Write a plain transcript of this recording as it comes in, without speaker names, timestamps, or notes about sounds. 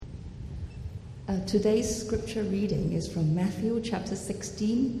Today's scripture reading is from Matthew chapter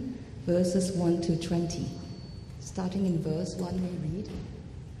 16, verses 1 to 20. Starting in verse 1, we read.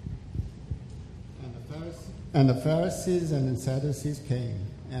 And the Pharisees and the Sadducees came,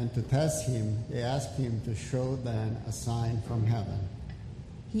 and to test him, they asked him to show them a sign from heaven.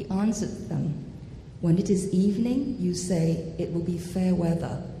 He answered them, "When it is evening, you say, 'It will be fair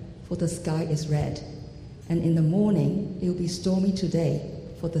weather, for the sky is red.' And in the morning, it will be stormy today,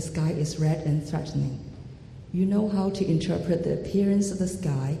 for the sky is red and threatening. You know how to interpret the appearance of the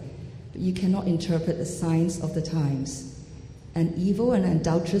sky, but you cannot interpret the signs of the times. An evil and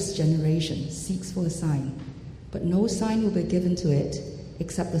adulterous generation seeks for a sign, but no sign will be given to it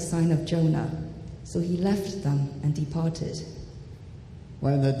except the sign of Jonah." So he left them and departed.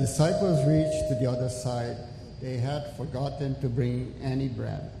 When the disciples reached the other side, they had forgotten to bring any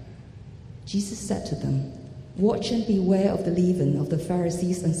bread. Jesus said to them, "Watch and beware of the leaven of the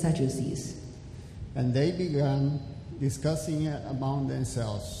Pharisees and Sadducees." And they began discussing it among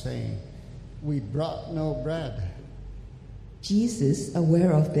themselves, saying, "We brought no bread." Jesus,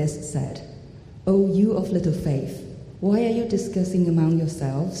 aware of this, said, "O you of little faith, why are you discussing among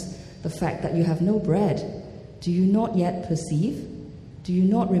yourselves the fact that you have no bread? Do you not yet perceive? Do you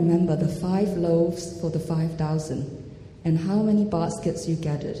not remember the 5 loaves for the 5,000, and how many baskets you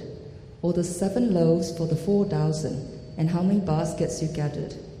gathered? Or the 7 loaves for the 4,000, and how many baskets you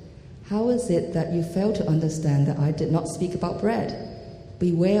gathered? How is it that you fail to understand that I did not speak about bread?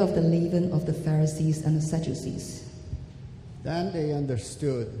 Beware of the leaven of the Pharisees and the Sadducees." Then they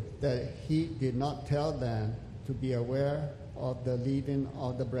understood that he did not tell them to be aware of the leaven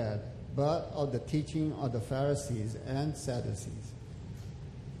of the bread, but of the teaching of the Pharisees and Sadducees.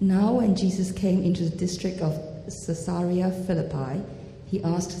 Now when Jesus came into the district of Caesarea Philippi, he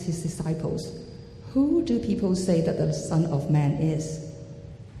asked his disciples, "Who do people say that the Son of Man is?"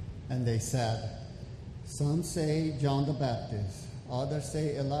 And they said, "Some say John the Baptist, others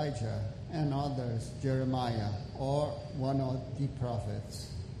say Elijah, and others Jeremiah, or one of the prophets."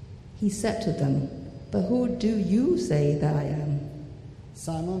 He said to them, "But who do you say that I am?"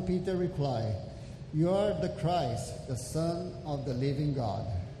 Simon Peter replied, "You are the Christ, the Son of the living God."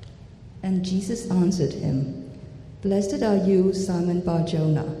 And Jesus answered him, "Blessed are you, Simon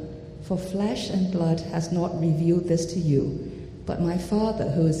Bar-Jonah, for flesh and blood has not revealed this to you, but my Father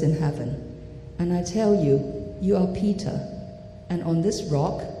who is in heaven. And I tell you, you are Peter, and on this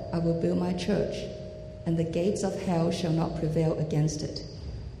rock I will build my church, and the gates of hell shall not prevail against it.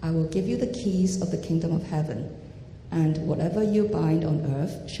 I will give you the keys of the kingdom of heaven, and whatever you bind on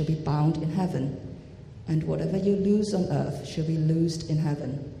earth shall be bound in heaven, and whatever you loose on earth shall be loosed in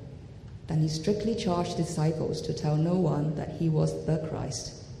heaven." Then he strictly charged disciples to tell no one that he was the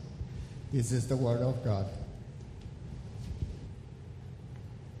Christ. This is the word of God.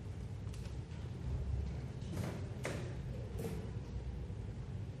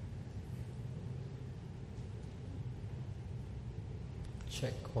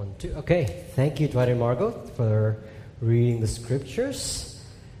 Check 1, 2. Okay, thank you, Dwight and Margot, for reading the scriptures.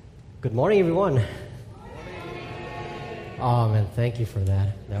 Good morning, everyone. Oh, man, thank you for that.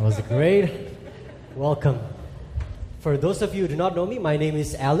 That was great. Welcome. For those of you who do not know me, my name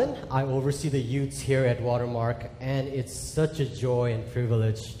is Alan. I oversee the youths here at Watermark, and it's such a joy and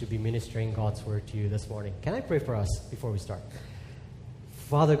privilege to be ministering God's word to you this morning. Can I pray for us before we start?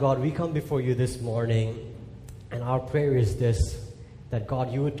 Father God, we come before you this morning, and our prayer is this, that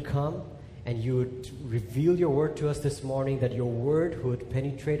God, you would come and you would reveal your word to us this morning, that your word would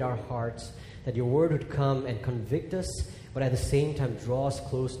penetrate our hearts, that your word would come and convict us, but at the same time draw us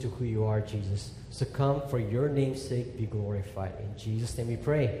close to who you are, Jesus. So come, for your name's sake, be glorified. In Jesus' name we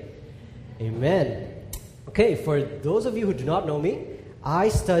pray. Amen. Okay, for those of you who do not know me, I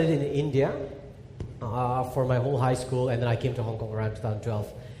studied in India for my whole high school, and then I came to Hong Kong around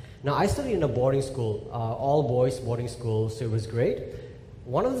 2012. Now, I studied in a boarding school, all boys boarding school, so it was great.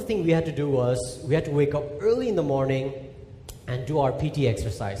 One of the things we had to do was we had to wake up early in the morning and do our PT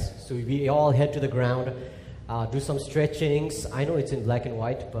exercise. So we all head to the ground, do some stretchings. I know it's in black and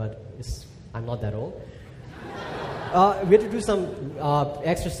white, but I'm not that old. We had to do some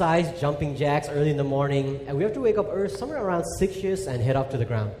exercise, jumping jacks early in the morning, and we have to wake up somewhere around 6ish and head up to the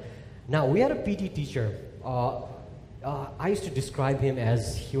ground. Now, we had a PT teacher. I used to describe him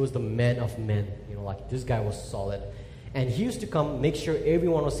as he was the man of men. You know, like this guy was solid. And he used to come, make sure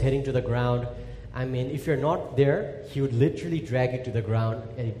everyone was heading to the ground. I mean, if you're not there, he would literally drag you to the ground,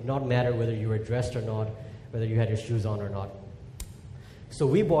 and it did not matter whether you were dressed or not, whether you had your shoes on or not. So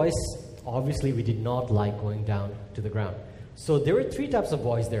we boys, obviously, we did not like going down to the ground. So there were 3 types of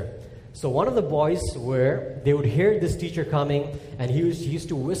boys there. So one of the boys they would hear this teacher coming, and he used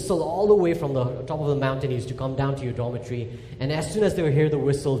to whistle all the way from the top of the mountain. He used to come down to your dormitory, and as soon as they would hear the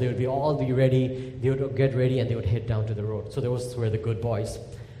whistle, they would all be ready. They would get ready, and they would head down to the road. So those were the good boys.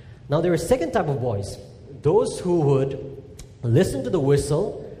 Now there was a second type of boys, those who would listen to the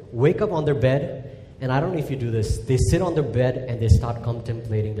whistle, wake up on their bed, and I don't know if you do this. They sit on their bed and they start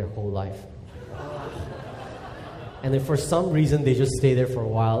contemplating their whole life. And then for some reason, they just stay there for a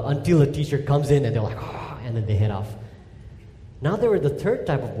while until the teacher comes in and they're like, and then they head off. Now there were the third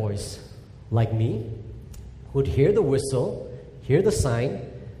type of boys, like me, who'd hear the whistle, hear the sign,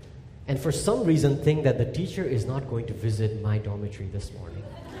 and for some reason think that the teacher is not going to visit my dormitory this morning.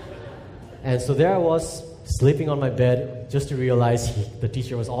 And so there I was, sleeping on my bed, just to realize the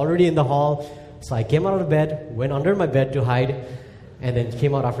teacher was already in the hall. So I came out of the bed, went under my bed to hide, and then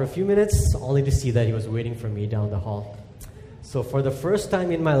came out after a few minutes, only to see that he was waiting for me down the hall. So for the first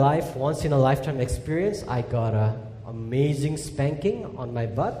time in my life, once in a lifetime experience, I got an amazing spanking on my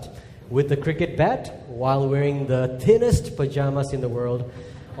butt with the cricket bat while wearing the thinnest pajamas in the world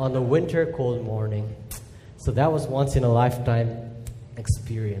on a winter cold morning. So that was once in a lifetime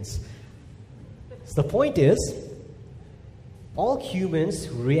experience. So the point is, all humans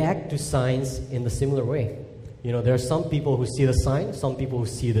react to signs in the similar way. You know, there are some people who see the sign, some people who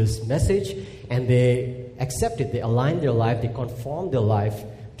see this message, and they accept it. They align their life, they conform their life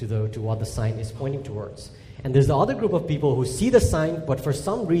to what the sign is pointing towards. And there's the other group of people who see the sign, but for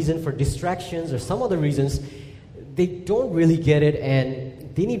some reason, for distractions or some other reasons, they don't really get it,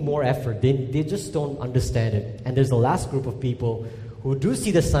 and they need more effort. They just don't understand it. And there's the last group of people who do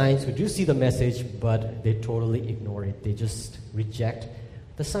see the signs, who do see the message, but they totally ignore it. They just reject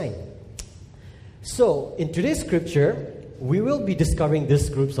the sign. So, in today's scripture, we will be discovering these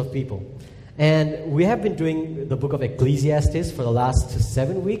groups of people. And we have been doing the book of Ecclesiastes for the last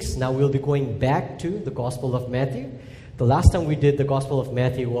 7 weeks. Now we'll be going back to the Gospel of Matthew. The last time we did the Gospel of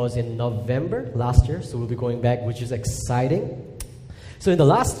Matthew was in November last year, so we'll be going back, which is exciting. So in the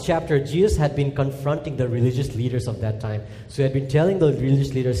last chapter, Jesus had been confronting the religious leaders of that time. So he had been telling the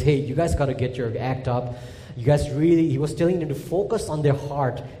religious leaders, hey, you guys got to get your act up. He was telling them to focus on their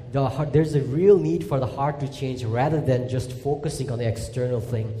heart. There's a real need for the heart to change rather than just focusing on the external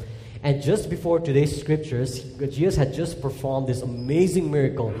thing. And just before today's scriptures, Jesus had just performed this amazing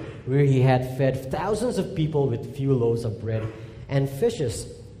miracle where he had fed thousands of people with few loaves of bread and fishes.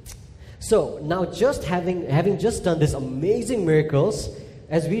 So now just having just done these amazing miracles,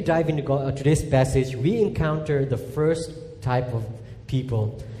 as we dive into today's passage, we encounter the first type of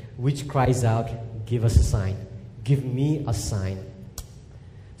people which cries out, give us a sign. Give me a sign.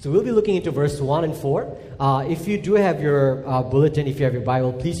 So we'll be looking into verse 1 and 4. If you do have your bulletin, if you have your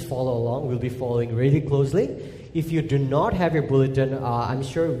Bible, please follow along. We'll be following really closely. If you do not have your bulletin, I'm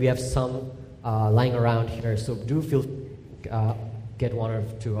sure we have some lying around here. So do get one or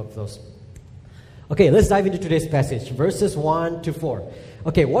two of those. Okay, let's dive into today's passage, verses 1 to 4.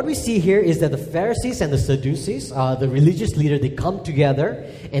 Okay, what we see here is that the Pharisees and the Sadducees, the religious leader, they come together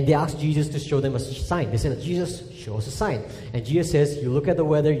and they ask Jesus to show them a sign. They say, Jesus, show us a sign. And Jesus says, you look at the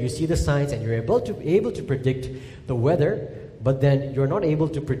weather, you see the signs, and you're able to predict the weather, but then you're not able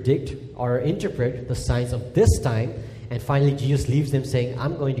to predict or interpret the signs of this time. And finally, Jesus leaves them saying,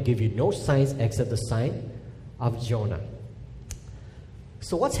 I'm going to give you no signs except the sign of Jonah.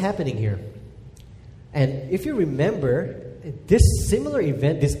 So what's happening here? And if you remember, this similar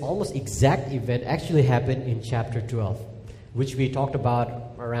event, this almost exact event actually happened in chapter 12, which we talked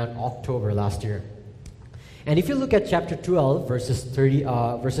about around October last year. And if you look at chapter 12, verses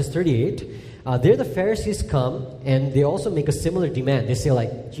 38, there the Pharisees come and they also make a similar demand. They say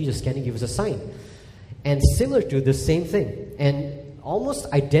like, Jesus, can you give us a sign? And similar to the same thing. And almost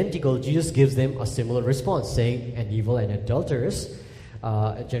identical, Jesus gives them a similar response, saying, an evil and adulterous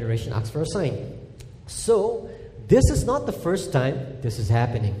generation asks for a sign. So, this is not the first time this is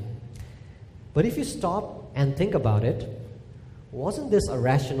happening. But if you stop and think about it, wasn't this a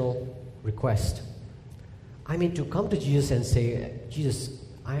rational request? I mean, to come to Jesus and say, Jesus,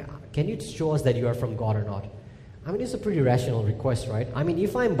 can you show us that you are from God or not? I mean, it's a pretty rational request, right? I mean,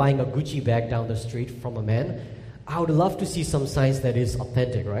 if I'm buying a Gucci bag down the street from a man, I would love to see some signs that is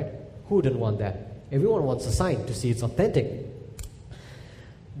authentic, right? Who wouldn't want that? Everyone wants a sign to see it's authentic.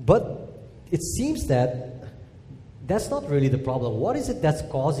 But it seems that that's not really the problem. What is it that's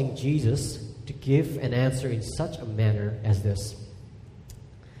causing Jesus to give an answer in such a manner as this?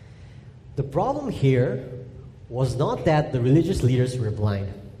 The problem here was not that the religious leaders were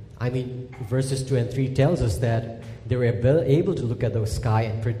blind. I mean, verses 2 and 3 tells us that they were able to look at the sky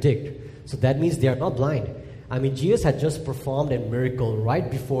and predict. So that means they are not blind. I mean, Jesus had just performed a miracle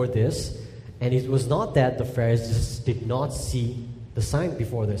right before this, and it was not that the Pharisees did not see the sign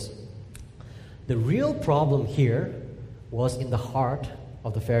before this. The real problem here was in the heart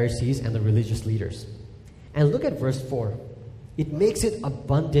of the Pharisees and the religious leaders. And look at verse 4. It makes it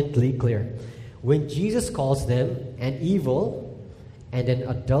abundantly clear. When Jesus calls them an evil and an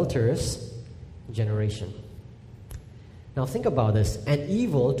adulterous generation. Now think about this. An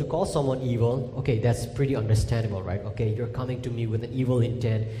evil, to call someone evil, okay, that's pretty understandable, right? Okay, you're coming to me with an evil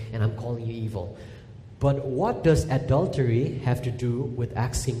intent and I'm calling you evil. But what does adultery have to do with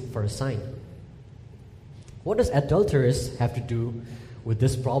asking for a sign? What does adulterous have to do with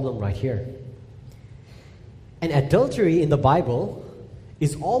this problem right here? And adultery in the Bible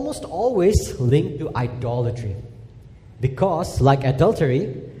is almost always linked to idolatry. Because, like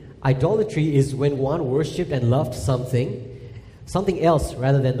adultery, idolatry is when one worshipped and loved something else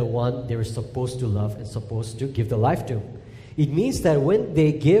rather than the one they were supposed to love and supposed to give their life to. It means that when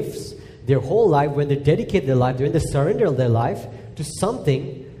they give their whole life, when they dedicate their life, when they surrender their life to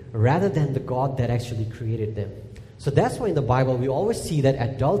something rather than the God that actually created them. So that's why in the Bible we always see that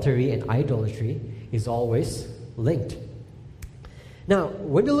adultery and idolatry is always linked. Now,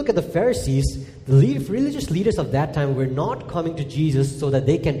 when we look at the Pharisees, the religious leaders of that time were not coming to Jesus so that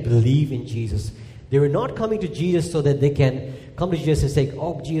they can believe in Jesus. They were not coming to Jesus so that they can come to Jesus and say,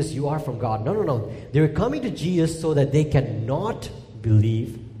 oh, Jesus, you are from God. No. They were coming to Jesus so that they cannot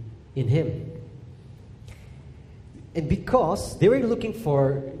believe in Him. And because they were looking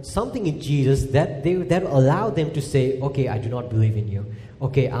for something in Jesus that allowed them to say, okay, I do not believe in you.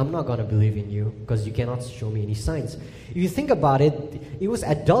 Okay, I'm not going to believe in you because you cannot show me any signs. If you think about it, it was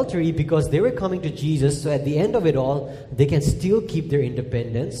adultery because they were coming to Jesus, so at the end of it all, they can still keep their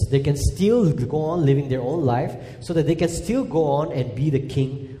independence. They can still go on living their own life so that they can still go on and be the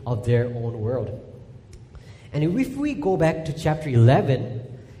king of their own world. And if we go back to chapter 11,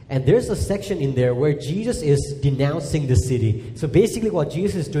 and there's a section in there where Jesus is denouncing the city. So basically what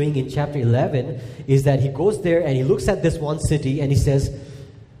Jesus is doing in chapter 11 is that he goes there and he looks at this one city and he says,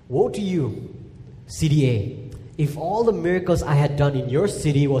 woe to you, city A. If all the miracles I had done in your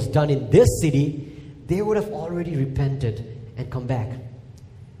city was done in this city, they would have already repented and come back.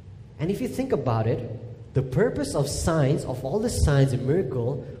 And if you think about it, the purpose of signs, of all the signs and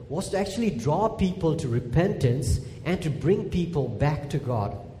miracle, was to actually draw people to repentance and to bring people back to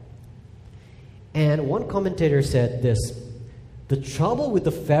God. And one commentator said this: the trouble with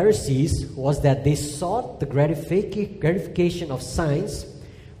the Pharisees was that they sought the gratification of signs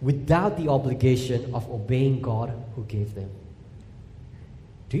without the obligation of obeying God who gave them.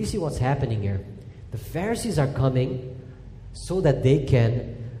 Do you see what's happening here? The Pharisees are coming so that they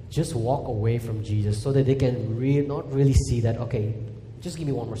can just walk away from Jesus, so that they can not really see that, okay, just give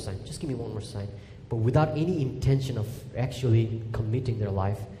me one more sign, but without any intention of actually committing their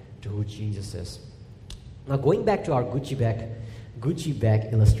life to who Jesus is. Now, going back to our Gucci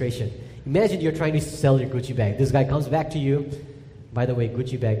bag illustration. Imagine you're trying to sell your Gucci bag. This guy comes back to you. By the way,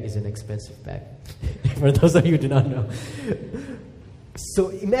 Gucci bag is an expensive bag. For those of you who do not know. So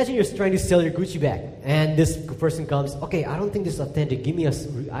imagine you're trying to sell your Gucci bag, and this person comes, okay, I don't think this is authentic.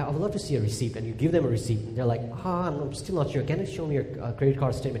 I would love to see a receipt. And you give them a receipt, and they're like, I'm still not sure. Can you show me your credit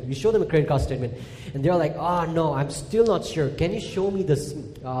card statement? You show them a credit card statement, and they're like, no, I'm still not sure. Can you show me this,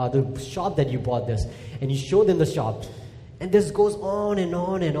 the shop that you bought this? And you show them the shop. And this goes on and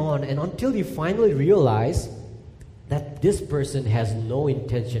on and on, and until you finally realize that this person has no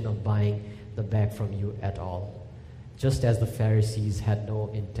intention of buying the bag from you at all. Just as the Pharisees had no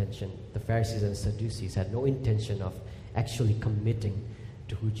intention, the Pharisees and Sadducees had no intention of actually committing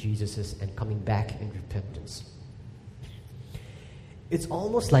to who Jesus is and coming back in repentance. It's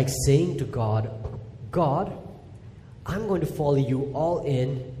almost like saying to God, God, I'm going to follow you all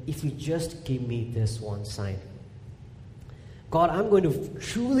in if you just give me this one sign. God, I'm going to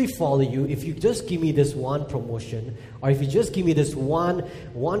truly follow you if you just give me this one promotion, or if you just give me this one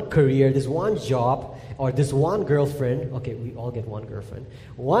career, this one job, or this one girlfriend. Okay, we all get one girlfriend.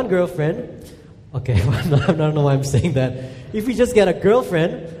 One girlfriend. Okay, I don't know why I'm saying that. If we just get a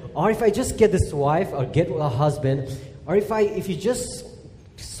girlfriend, or if I just get this wife, or get a husband, or if you just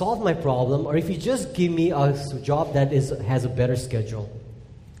solve my problem, or if you just give me a job that has a better schedule.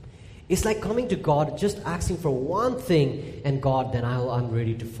 It's like coming to God, just asking for one thing, and God, then I'm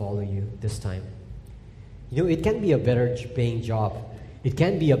ready to follow you this time. You know, it can be a better paying job. It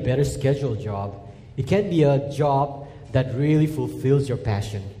can be a better scheduled job. It can be a job that really fulfills your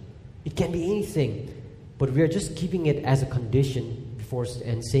passion. It can be anything. But we are just keeping it as a condition before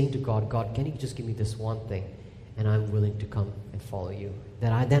and saying to God, God, can you just give me this one thing? And I'm willing to come and follow you.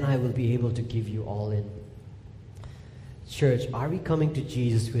 Then I will be able to give you all in. Church, are we coming to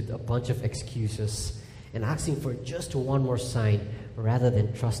Jesus with a bunch of excuses and asking for just one more sign rather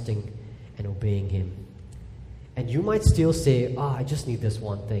than trusting and obeying Him? And you might still say, I just need this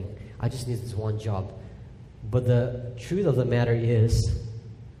one thing. I just need this one job. But the truth of the matter is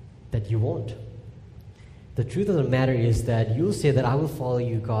that you won't. The truth of the matter is that you'll say that I will follow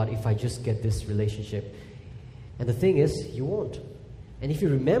you, God, if I just get this relationship. And the thing is, you won't. And if you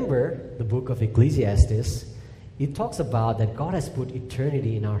remember the book of Ecclesiastes, it talks about that God has put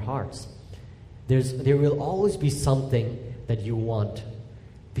eternity in our hearts. There will always be something that you want,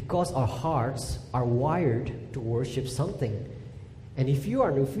 because our hearts are wired to worship something. And if we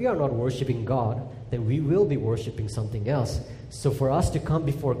are not worshiping God, then we will be worshiping something else. So for us to come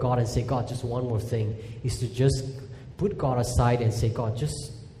before God and say, God, just one more thing, is to just put God aside and say, God,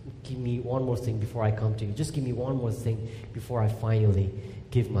 just give me one more thing before I come to you. Just give me one more thing before I finally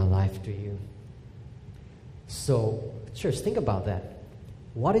give my life to you. So, church, think about that.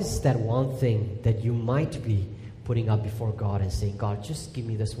 What is that one thing that you might be putting up before God and saying, God, just give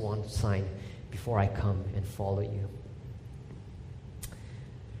me this one sign before I come and follow you?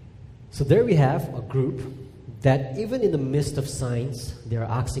 So there we have a group that even in the midst of signs, they are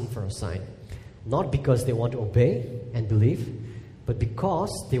asking for a sign. Not because they want to obey and believe, but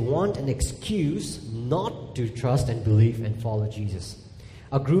because they want an excuse not to trust and believe and follow Jesus.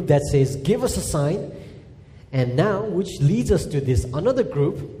 A group that says, give us a sign. And now, which leads us to this another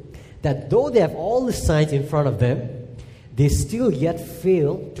group that though they have all the signs in front of them, they still yet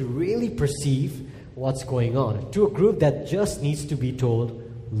fail to really perceive what's going on. To a group that just needs to be told,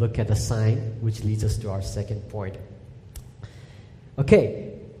 look at the sign, which leads us to our second point.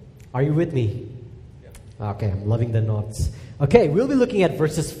 Okay, are you with me? Okay, I'm loving the notes. Okay, we'll be looking at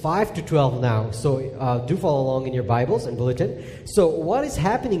verses 5 to 12 now. So do follow along in your Bibles and bulletin. So what is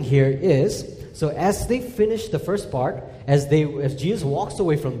happening here is, so as they finish the first part, as Jesus walks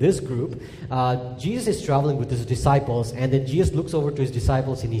away from this group, Jesus is traveling with his disciples, and then Jesus looks over to his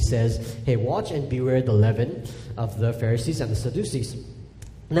disciples and he says, hey, watch and beware the leaven of the Pharisees and the Sadducees.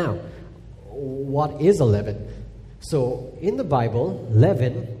 Now, what is a leaven? So in the Bible,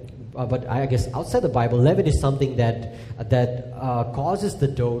 leaven, but I guess outside the Bible, leaven is something that causes the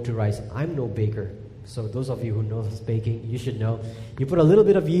dough to rise. I'm no baker, so those of you who know baking, you should know. You put a little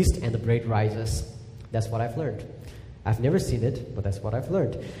bit of yeast and the bread rises. That's what I've learned. I've never seen it, but that's what I've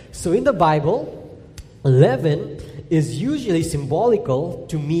learned. So in the Bible, leaven is usually symbolical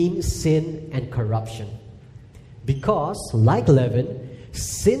to mean sin and corruption. Because, like leaven,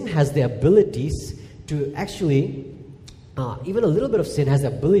 sin has the abilities to actually, even a little bit of sin has the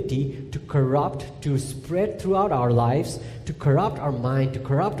ability to corrupt, to spread throughout our lives, to corrupt our mind, to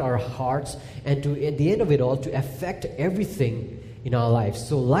corrupt our hearts, and to, at the end of it all, to affect everything in our lives.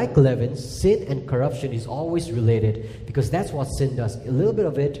 So like leaven, sin and corruption is always related, because that's what sin does. A little bit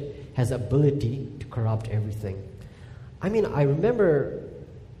of it has the ability to corrupt everything. I mean, I remember,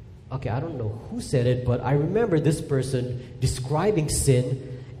 okay, I don't know who said it, but I remember this person describing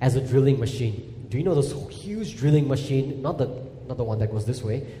sin as a drilling machine. Do you know those huge drilling machine? Not the one that goes this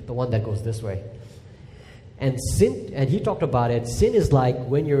way, the one that goes this way. And sin, and he talked about it. Sin is like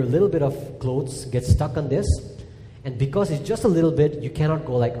when your little bit of clothes gets stuck on this, and because it's just a little bit, you cannot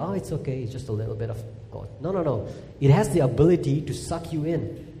go like, oh, it's okay, it's just a little bit of cloth. No. It has the ability to suck you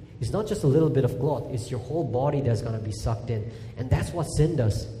in. It's not just a little bit of cloth, it's your whole body that's going to be sucked in. And that's what sin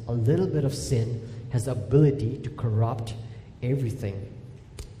does. A little bit of sin has the ability to corrupt everything.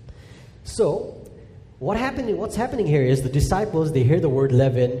 So, what's happening here is the disciples, they hear the word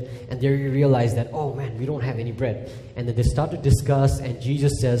leaven, and they realize that, oh man, we don't have any bread. And then they start to discuss, and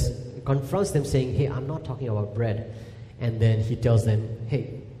Jesus confronts them saying, hey, I'm not talking about bread. And then he tells them,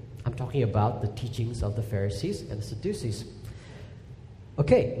 hey, I'm talking about the teachings of the Pharisees and the Sadducees.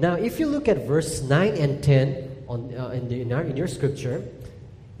 Okay, now if you look at verse 9 and 10 in your scripture,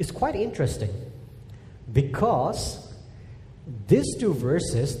 it's quite interesting, because these two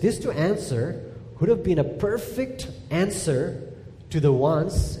verses, these two answers, would have been a perfect answer to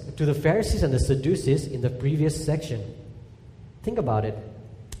the Pharisees and the Sadducees in the previous section. Think about it.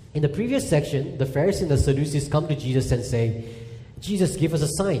 In the previous section, the Pharisees and the Sadducees come to Jesus and say, Jesus, give us a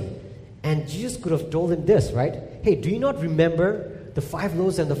sign. And Jesus could have told him this, right? Hey, do you not remember the 5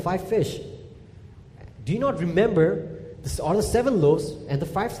 loaves and the 5 fish? Do you not remember the 7 loaves and the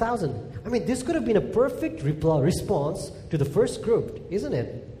 5,000? I mean, this could have been a perfect response to the first group, isn't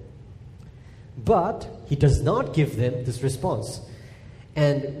it? But he does not give them this response.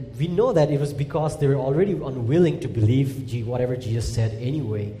 And we know that it was because they were already unwilling to believe whatever Jesus said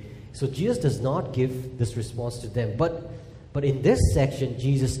anyway. So Jesus does not give this response to them. But in this section,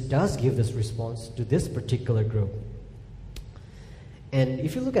 Jesus does give this response to this particular group. And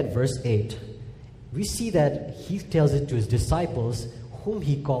if you look at verse 8, we see that he tells it to his disciples, whom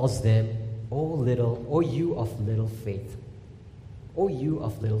he calls them, O you of little faith. O you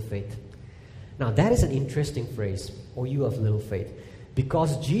of little faith. Now that is an interesting phrase, O you of little faith.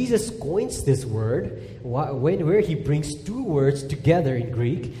 Because Jesus coins this word where he brings two words together in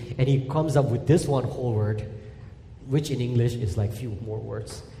Greek, and he comes up with this one whole word, which in English is like few more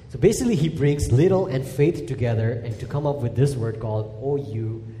words. So basically he brings little and faith together and to come up with this word called O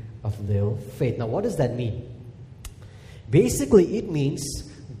you of little faith. Now what does that mean? Basically it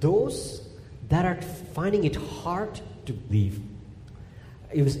means those that are finding it hard to believe.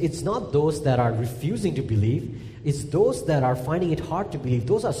 It's not those that are refusing to believe. It's those that are finding it hard to believe.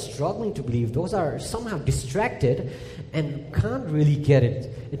 Those are struggling to believe. Those are somehow distracted and can't really get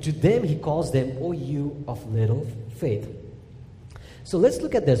it. And to them, he calls them, O you of little faith. So let's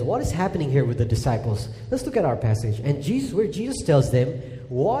look at this. What is happening here with the disciples? Let's look at our passage. And where Jesus tells them,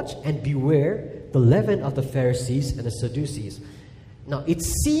 watch and beware the leaven of the Pharisees and the Sadducees. Now, it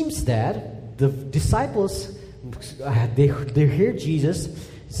seems that the disciples, they hear Jesus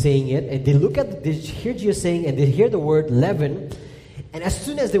saying it, and they hear Jesus saying, and they hear the word leaven, and as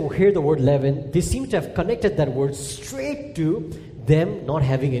soon as they hear the word leaven, they seem to have connected that word straight to them not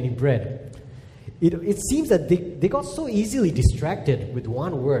having any bread. It seems that they got so easily distracted with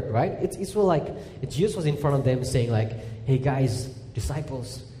one word, right? It's sort of like Jesus was in front of them saying like, hey guys,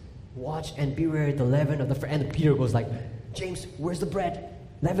 disciples, watch and beware the leaven of the and Peter goes like, James, where's the bread?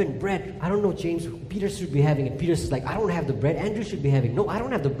 Leaven, bread. I don't know, James. Peter should be having it. Peter's like, I don't have the bread. Andrew should be having it. No, I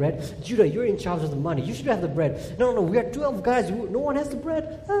don't have the bread. Judah, you're in charge of the money. You should have the bread. No, we are 12 guys. No one has the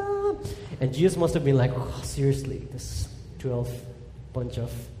bread. Ah. And Jesus must have been like, oh, seriously, this 12 bunch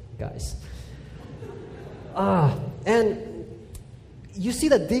of guys. And you see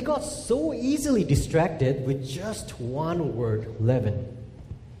that they got so easily distracted with just one word, leaven.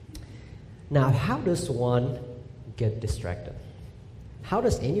 Now, how does one get distracted? How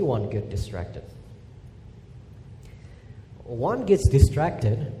does anyone get distracted? One gets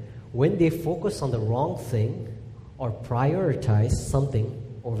distracted when they focus on the wrong thing or prioritize something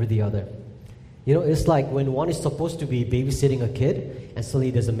over the other. You know, it's like when one is supposed to be babysitting a kid and suddenly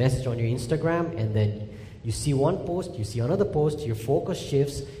there's a message on your Instagram and then you see one post, you see another post, your focus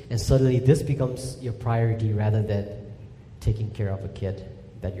shifts and suddenly this becomes your priority rather than taking care of a kid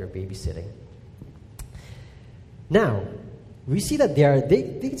that you're babysitting. Now, we see that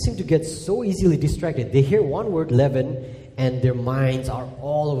they seem to get so easily distracted. They hear one word, leaven, and their minds are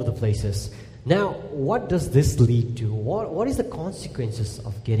all over the places. Now, what does this lead to? What is the consequences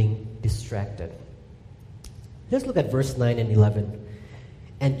of getting distracted? Let's look at verse 9 and 11.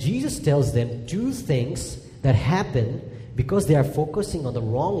 And Jesus tells them two things that happen because they are focusing on the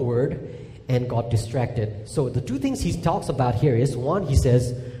wrong word and got distracted. So the two things he talks about here is, one, he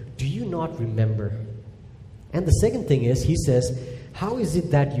says, do you not remember? And the second thing is, he says, how is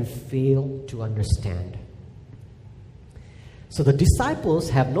it that you fail to understand? So the disciples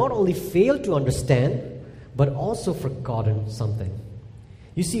have not only failed to understand, but also forgotten something.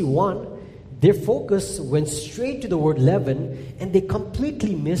 You see, one, their focus went straight to the word leaven, and they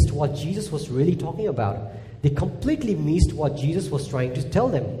completely missed what Jesus was really talking about. They completely missed what Jesus was trying to tell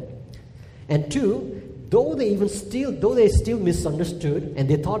them. And two, though they still misunderstood and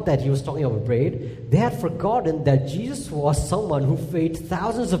they thought that he was talking about bread, they had forgotten that Jesus was someone who fed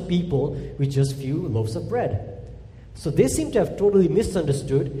thousands of people with just few loaves of bread. So they seem to have totally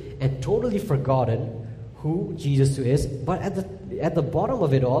misunderstood and totally forgotten who Jesus is. But at the bottom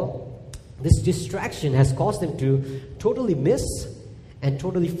of it all, this distraction has caused them to totally miss and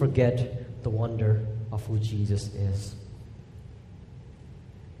totally forget the wonder of who Jesus is.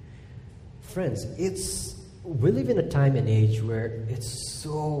 Friends, we live in a time and age where it's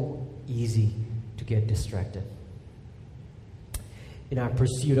so easy to get distracted. In our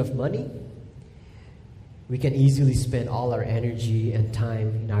pursuit of money, we can easily spend all our energy and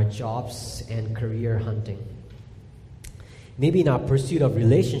time in our jobs and career hunting. Maybe in our pursuit of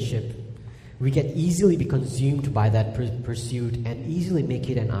relationship, we can easily be consumed by that pursuit and easily make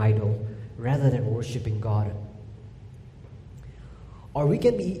it an idol rather than worshiping God. Or we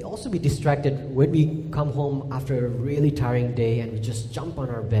can also be distracted when we come home after a really tiring day and we just jump on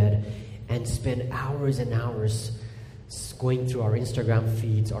our bed and spend hours and hours going through our Instagram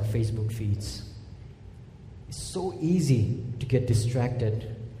feeds or Facebook feeds. It's so easy to get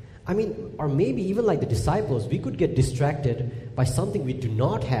distracted I mean, or maybe even like the disciples, we could get distracted by something we do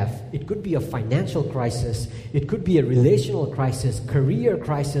not have. It could be a financial crisis. It could be a relational crisis, career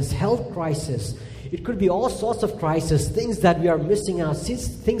crisis, health crisis. It could be all sorts of crises, things that we are missing out,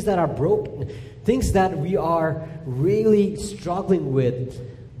 things that are broken, things that we are really struggling with.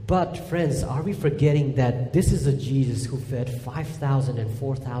 But friends, are we forgetting that this is a Jesus who fed 5,000 and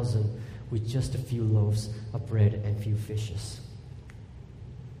 4,000 with just a few loaves of bread and few fishes?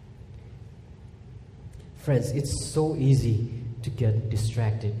 Friends, it's so easy to get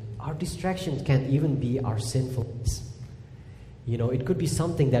distracted. Our distractions can even be our sinfulness. You know, it could be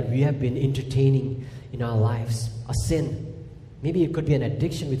something that we have been entertaining in our lives, a sin. Maybe it could be an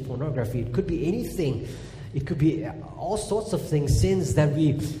addiction with pornography. It could be anything. It could be all sorts of things, sins that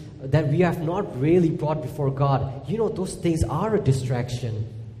we have not really brought before God. You know, those things are a distraction.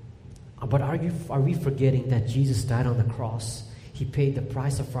 But are we forgetting that Jesus died on the cross? He paid the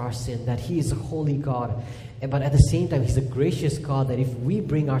price of our sin, that He is a holy God. But at the same time, He's a gracious God, that if we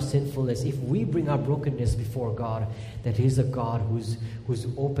bring our sinfulness, if we bring our brokenness before God, that He's a God who's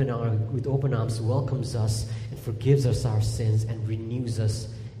with open arms welcomes us and forgives us our sins and renews us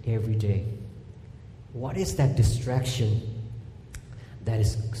every day. What is that distraction that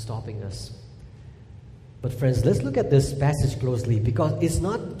is stopping us? But friends, let's look at this passage closely, because it's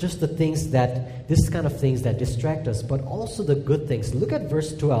not just this kind of things that distract us, but also the good things. Look at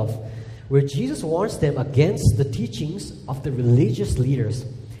verse 12, where Jesus warns them against the teachings of the religious leaders.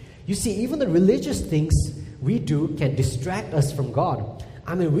 You see, even the religious things we do can distract us from God.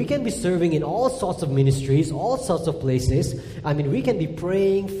 I mean, we can be serving in all sorts of ministries, all sorts of places. I mean, we can be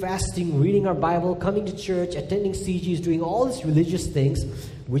praying, fasting, reading our Bible, coming to church, attending CGs, doing all these religious things,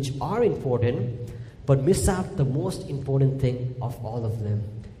 which are important, but miss out the most important thing of all of them.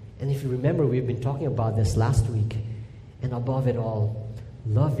 And if you remember, we've been talking about this last week. And above it all,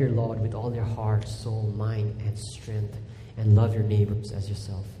 love your Lord with all your heart, soul, mind, and strength, and love your neighbors as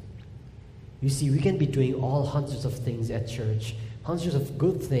yourself. You see, we can be doing all hundreds of things at church, hundreds of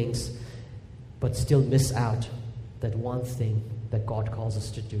good things, but still miss out that one thing that God calls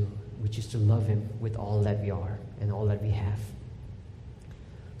us to do, which is to love Him with all that we are and all that we have.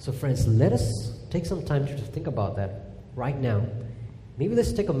 So friends, let us take some time to think about that right now. Maybe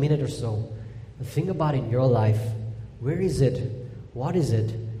let's take a minute or so and think about in your life, where is it, what is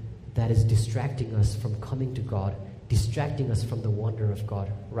it that is distracting us from coming to God, distracting us from the wonder of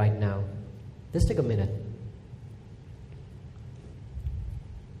God right now? Let's take a minute.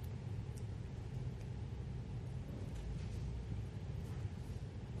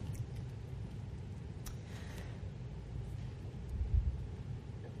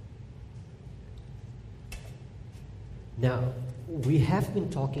 Now, we have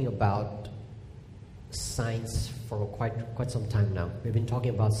been talking about science for quite some time now. We've been talking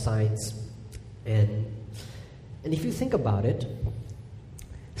about science, and if you think about it,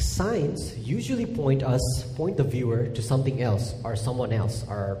 science usually point the viewer to something else or someone else,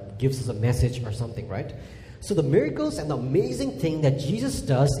 or gives us a message or something, right? So the miracles and the amazing thing that Jesus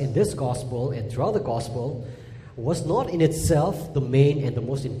does in this gospel and throughout the gospel was not in itself the main and the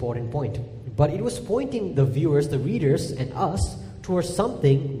most important point. But it was pointing the viewers, the readers, and us towards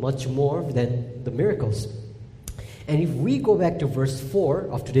something much more than the miracles. And if we go back to verse 4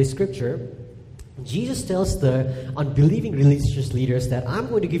 of today's scripture, Jesus tells the unbelieving religious leaders that I'm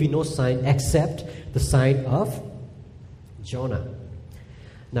going to give you no sign except the sign of Jonah.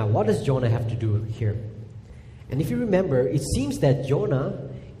 Now, what does Jonah have to do here? And if you remember, it seems that Jonah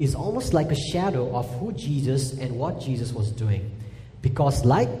is almost like a shadow of who Jesus and what Jesus was doing. Because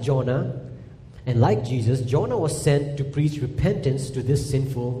like Jonah, and like Jesus, Jonah was sent to preach repentance to this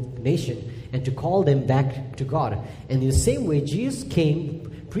sinful nation and to call them back to God. And in the same way, Jesus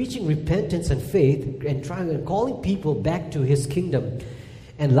came preaching repentance and faith and calling people back to His kingdom.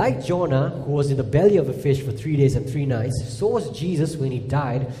 And like Jonah, who was in the belly of a fish for 3 days and 3 nights, so was Jesus when He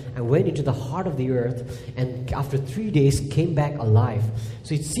died and went into the heart of the earth, and after 3 days came back alive.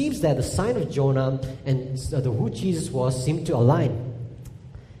 So it seems that the sign of Jonah and who Jesus was seemed to align.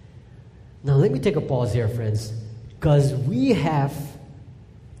 Now let me take a pause here, friends, because we have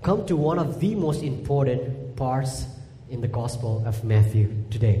come to one of the most important parts in the Gospel of Matthew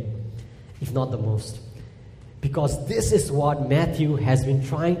today, if not the most. Because this is what Matthew has been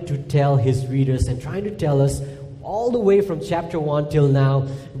trying to tell his readers and trying to tell us all the way from chapter 1 till now,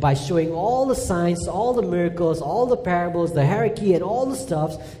 by showing all the signs, all the miracles, all the parables, the hierarchy, and all the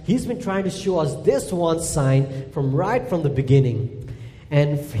stuff. He's been trying to show us this one sign from the beginning.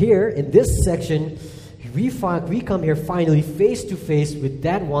 And here, in this section, we come here finally face to face with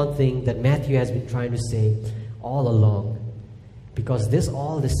that one thing that Matthew has been trying to say all along. Because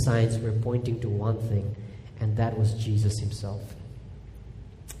all the signs were pointing to one thing, and that was Jesus himself.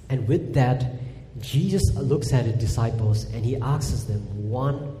 And with that, Jesus looks at his disciples and he asks them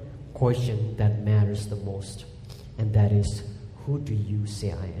one question that matters the most, and that is, who do you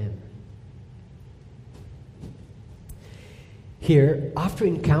say I am? Here, after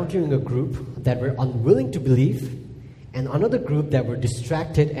encountering a group that were unwilling to believe, and another group that were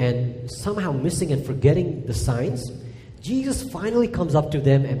distracted and somehow missing and forgetting the signs, Jesus finally comes up to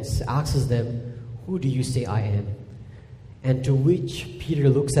them and asks them, who do you say I am? And to which Peter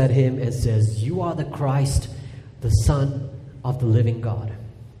looks at him and says, you are the Christ, the Son of the living God.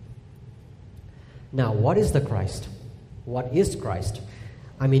 Now, what is the Christ? What is Christ?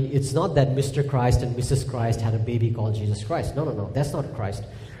 I mean, it's not that Mr. Christ and Mrs. Christ had a baby called Jesus Christ. No, that's not Christ.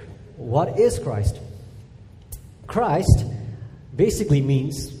 What is Christ? Christ basically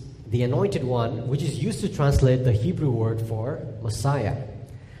means the anointed one, which is used to translate the Hebrew word for Messiah.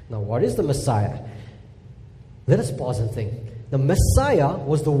 Now, what is the Messiah? Let us pause and think. The Messiah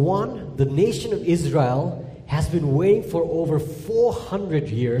was the one the nation of Israel has been waiting for over 400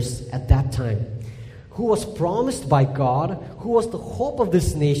 years at that time, who was promised by God, who was the hope of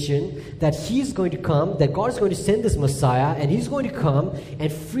this nation, that he's going to come, that God is going to send this Messiah, and he's going to come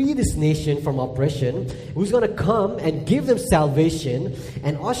and free this nation from oppression, who's going to come and give them salvation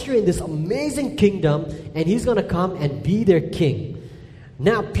and usher in this amazing kingdom, and he's going to come and be their king.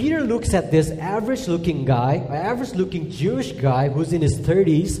 Now, Peter looks at this average-looking guy, an average-looking Jewish guy who's in his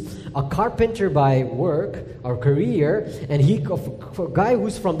 30s, a carpenter by work or career, and a guy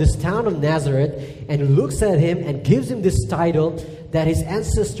who's from this town of Nazareth, and looks at him and gives him this title that his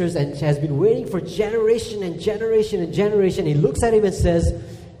ancestors and has been waiting for generation and generation and generation. He looks at him and says,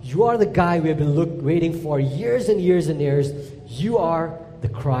 you are the guy we have been waiting for years and years and years. You are the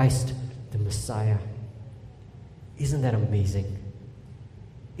Christ, the Messiah. Isn't that amazing?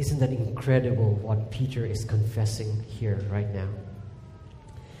 Isn't that incredible what Peter is confessing here right now?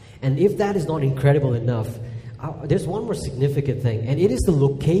 And if that is not incredible enough, there's one more significant thing, and it is the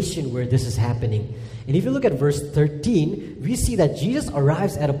location where this is happening. And if you look at verse 13, we see that Jesus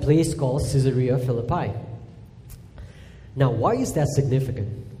arrives at a place called Caesarea Philippi. Now, why is that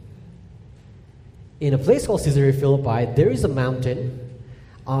significant? In a place called Caesarea Philippi, there is a mountain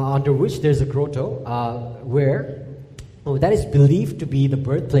under which there's a grotto that is believed to be the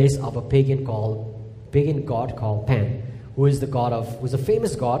birthplace of a pagan god called Pan, who is a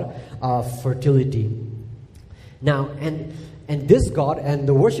famous god of fertility. Now, and this god and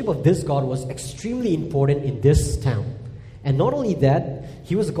the worship of this god was extremely important in this town. And not only that,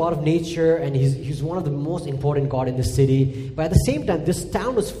 he was a god of nature, and he's one of the most important god in the city. But at the same time, this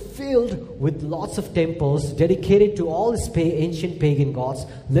town was filled with lots of temples dedicated to all these ancient pagan gods,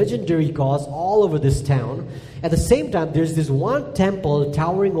 legendary gods all over this town. At the same time, there's this one temple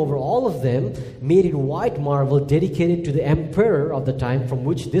towering over all of them, made in white marble, dedicated to the emperor of the time, from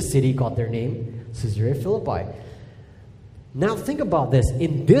which this city got their name, Caesarea Philippi. Now think about this.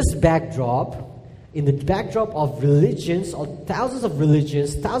 In the backdrop of religions, or thousands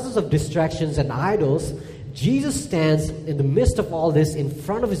of distractions and idols, Jesus stands in the midst of all this in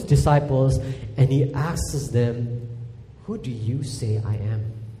front of his disciples, and he asks them, who do you say I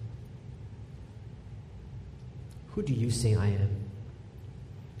am? Who do you say I am?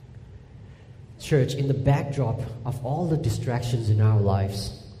 Church, in the backdrop of all the distractions in our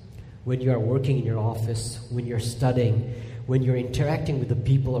lives, when you are working in your office, when you're studying, when you're interacting with the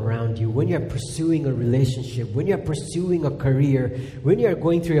people around you, when you're pursuing a relationship, when you're pursuing a career, when you're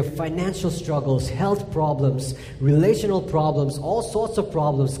going through your financial struggles, health problems, relational problems, all sorts of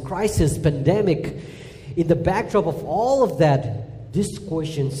problems, crisis, pandemic, in the backdrop of all of that, this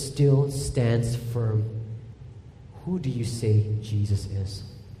question still stands firm. Who do you say Jesus is?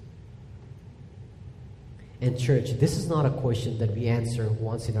 And church, this is not a question that we answer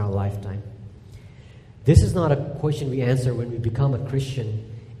once in our lifetime. This is not a question we answer when we become a Christian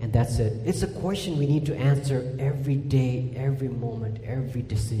and that's it. It's a question we need to answer every day, every moment, every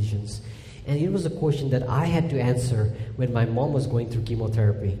decisions. And it was a question that I had to answer when my mom was going through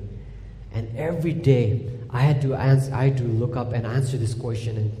chemotherapy. And every day I had to look up and answer this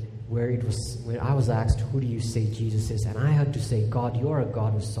question, and when I was asked, who do you say Jesus is? And I had to say, God, you are a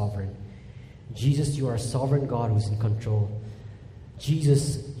God who's sovereign. Jesus, you are a sovereign God who's in control.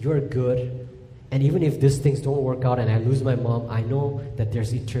 Jesus, you're good. And even if these things don't work out and I lose my mom, I know that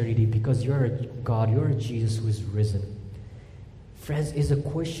there's eternity because you're a God, you're a Jesus who is risen. Friends, it's a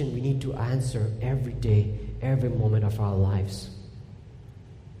question we need to answer every day, every moment of our lives.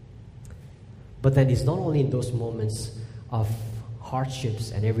 But then it's not only in those moments of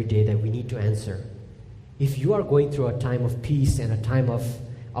hardships and every day that we need to answer. If you are going through a time of peace and a time of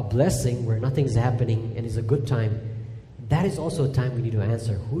a blessing where nothing's happening and is a good time, that is also a time we need to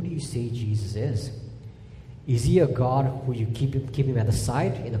answer, who do you say Jesus is? Is he a God who you keep him at the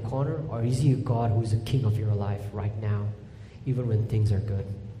side in a corner, or is he a God who is the king of your life right now, even when things are good?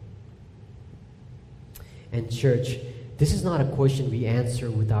 And church, this is not a question we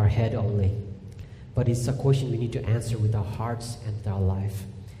answer with our head only, but it's a question we need to answer with our hearts and with our life.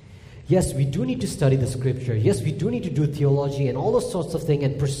 Yes, we do need to study the scripture. Yes, we do need to do theology and all those sorts of things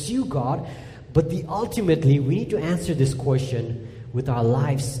and pursue God, but ultimately we need to answer this question with our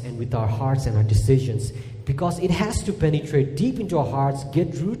lives and with our hearts and our decisions, because it has to penetrate deep into our hearts,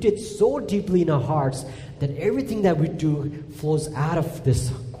 get rooted so deeply in our hearts that everything that we do flows out of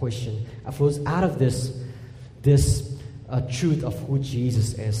this question, flows out of this truth of who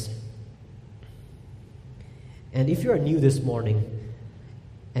Jesus is. And if you are new this morning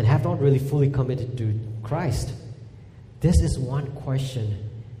and have not really fully committed to Christ, this is one question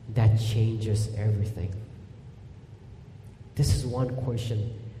that changes everything. This is one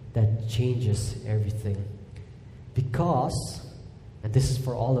question that changes everything. Because, and this is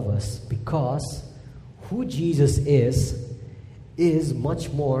for all of us, because who Jesus is much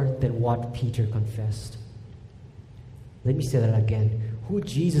more than what Peter confessed. Let me say that again. Who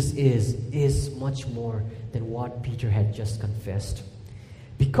Jesus is much more than what Peter had just confessed.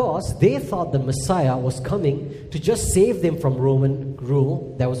 Because they thought the Messiah was coming to just save them from Roman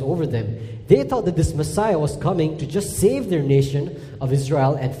rule that was over them. They thought that this Messiah was coming to just save their nation of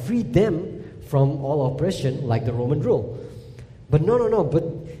Israel and free them from all oppression like the Roman rule. But no.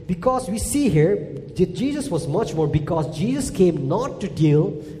 But because we see here that Jesus was much more, because Jesus came not to deal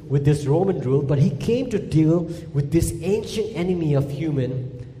with this Roman rule, but he came to deal with this ancient enemy of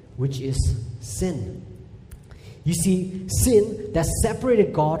human, which is sin. You see, sin that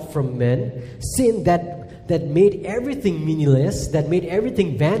separated God from men, sin that made everything meaningless, that made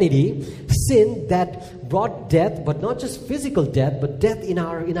everything vanity, sin that brought death, but not just physical death, but death in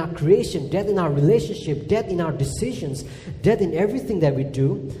our creation, death in our relationship, death in our decisions, death in everything that we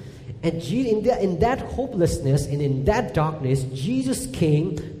do. And in that hopelessness and in that darkness, Jesus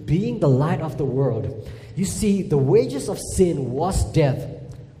came being the light of the world. You see, the wages of sin was death,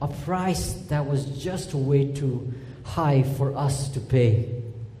 a price that was just way too high for us to pay.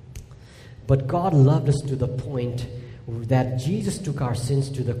 But God loved us to the point that Jesus took our sins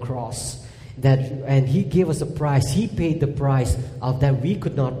to the cross, and he gave us a price. He paid the price of that we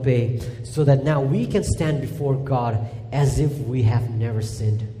could not pay, so that now we can stand before God as if we have never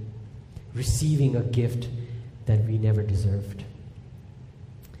sinned, receiving a gift that we never deserved.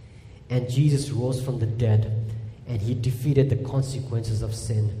 And Jesus rose from the dead, and he defeated the consequences of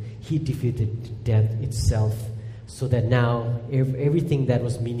sin. He defeated death itself, so that now everything that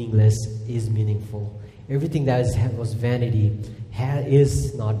was meaningless is meaningful. Everything that was vanity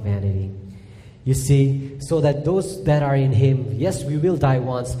is not vanity. You see, so that those that are in him, yes, we will die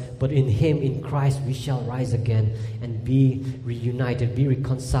once, but in him, in Christ, we shall rise again and be reunited, be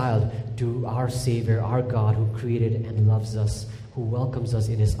reconciled to our Savior, our God, who created and loves us, who welcomes us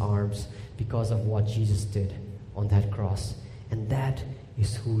in his arms because of what Jesus did on that cross. And that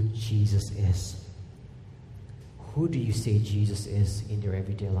is who Jesus is. Who do you say Jesus is in your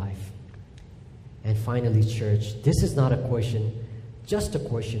everyday life? And finally, church, this is not a question, just a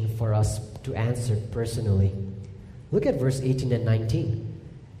question for us to answer personally. Look at verse 18 and 19.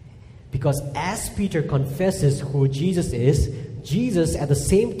 Because as Peter confesses who Jesus is, Jesus at the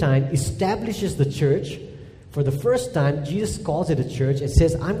same time establishes the church. For the first time, Jesus calls it a church and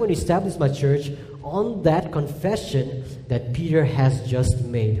says, I'm going to establish my church on that confession that Peter has just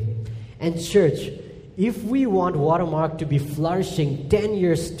made. And church, if we want Watermark to be flourishing 10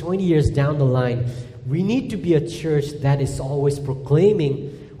 years, 20 years down the line, we need to be a church that is always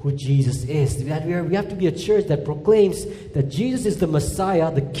proclaiming who Jesus is. That we have to be a church that proclaims that Jesus is the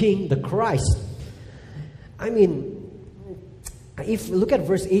Messiah, the King, the Christ. I mean, if look at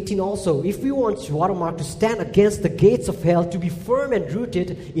verse 18 also. If we want Watermark to stand against the gates of hell, to be firm and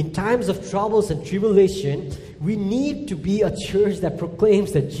rooted in times of troubles and tribulation, we need to be a church that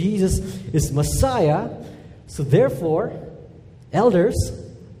proclaims that Jesus is Messiah. So therefore, elders,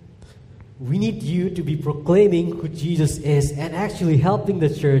 we need you to be proclaiming who Jesus is and actually helping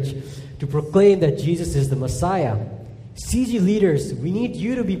the church to proclaim that Jesus is the Messiah. CG leaders, we need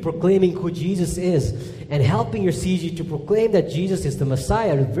you to be proclaiming who Jesus is and helping your CG to proclaim that Jesus is the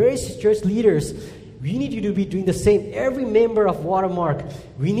Messiah. The various church leaders, we need you to be doing the same. Every member of Watermark,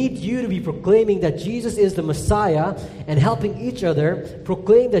 we need you to be proclaiming that Jesus is the Messiah and helping each other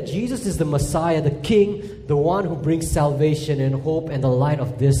proclaim that Jesus is the Messiah, the King, the one who brings salvation and hope and the light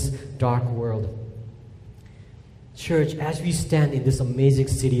of this dark world. Church, as we stand in this amazing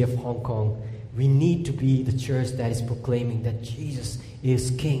city of Hong Kong, we need to be the church that is proclaiming that Jesus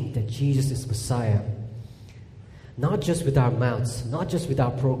is King, that Jesus is Messiah. Not just with our mouths, not just with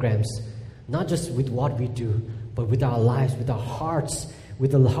our programs, not just with what we do, but with our lives, with our hearts,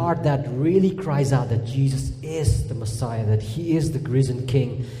 with a heart that really cries out that Jesus is the Messiah, that He is the risen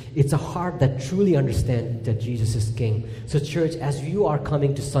King. It's a heart that truly understands that Jesus is King. So church, as you are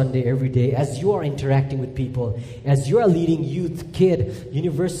coming to Sunday every day, as you are interacting with people, as you are leading youth, kid,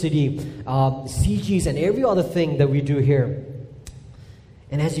 university, CGs, and every other thing that we do here,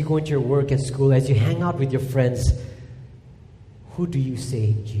 and as you go into your work and school, as you hang out with your friends, who do you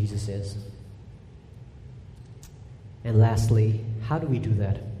say Jesus is? And lastly, how do we do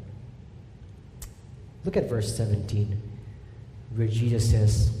that? Look at verse 17, where Jesus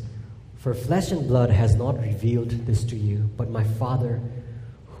says, "For flesh and blood has not revealed this to you, but my Father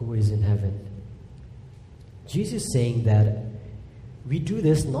who is in heaven." Jesus is saying that we do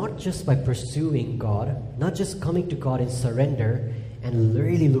this not just by pursuing God, not just coming to God in surrender and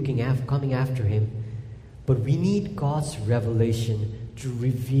really coming after Him, but we need God's revelation to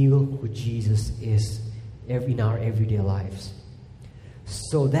reveal who Jesus is in our everyday lives.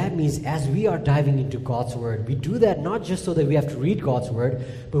 So that means as we are diving into God's Word, we do that not just so that we have to read God's Word,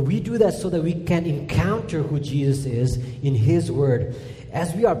 but we do that so that we can encounter who Jesus is in His Word.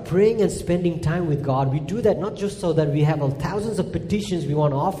 As we are praying and spending time with God, we do that not just so that we have thousands of petitions we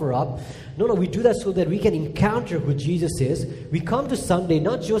want to offer up. No, we do that so that we can encounter who Jesus is. We come to Sunday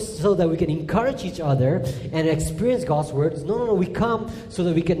not just so that we can encourage each other and experience God's Word. No, we come so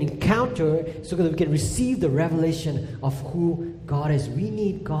that we can encounter, so that we can receive the revelation of who God is. We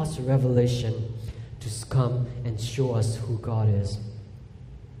need God's revelation to come and show us who God is.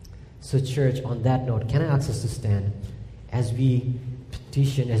 So church, on that note, can I ask us to stand as we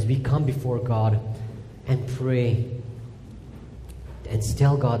petition, as we come before God and pray and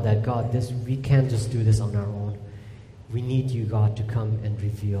tell God that, God, we can't just do this on our own. We need you, God, to come and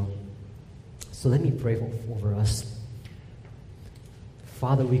reveal. So let me pray over us.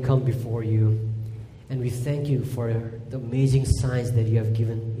 Father, we come before you and we thank you for the amazing signs that you have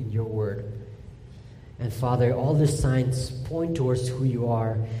given in your word. And Father, all the signs point towards who you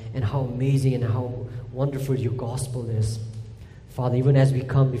are and how amazing and how wonderful your gospel is. Father, even as we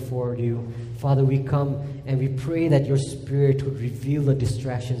come before you, Father, we come and we pray that your Spirit would reveal the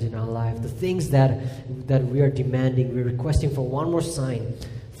distractions in our life, the things that we are demanding, we're requesting for one more sign.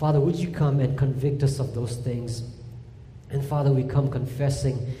 Father, would you come and convict us of those things? And Father, we come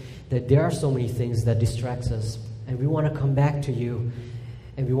confessing that there are so many things that distracts us, and we want to come back to you,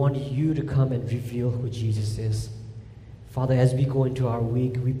 and we want you to come and reveal who Jesus is. Father, as we go into our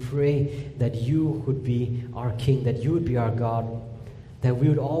week, we pray that you would be our King, that you would be our God, that we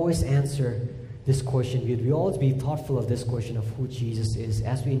would always answer this question. We would always be thoughtful of this question of who Jesus is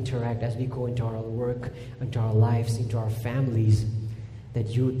as we interact, as we go into our work, into our lives, into our families, that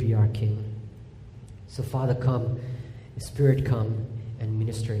you would be our King. So Father, come, Spirit, come and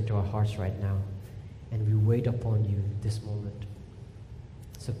minister into our hearts right now. And we wait upon you this moment.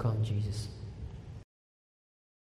 So come, Jesus.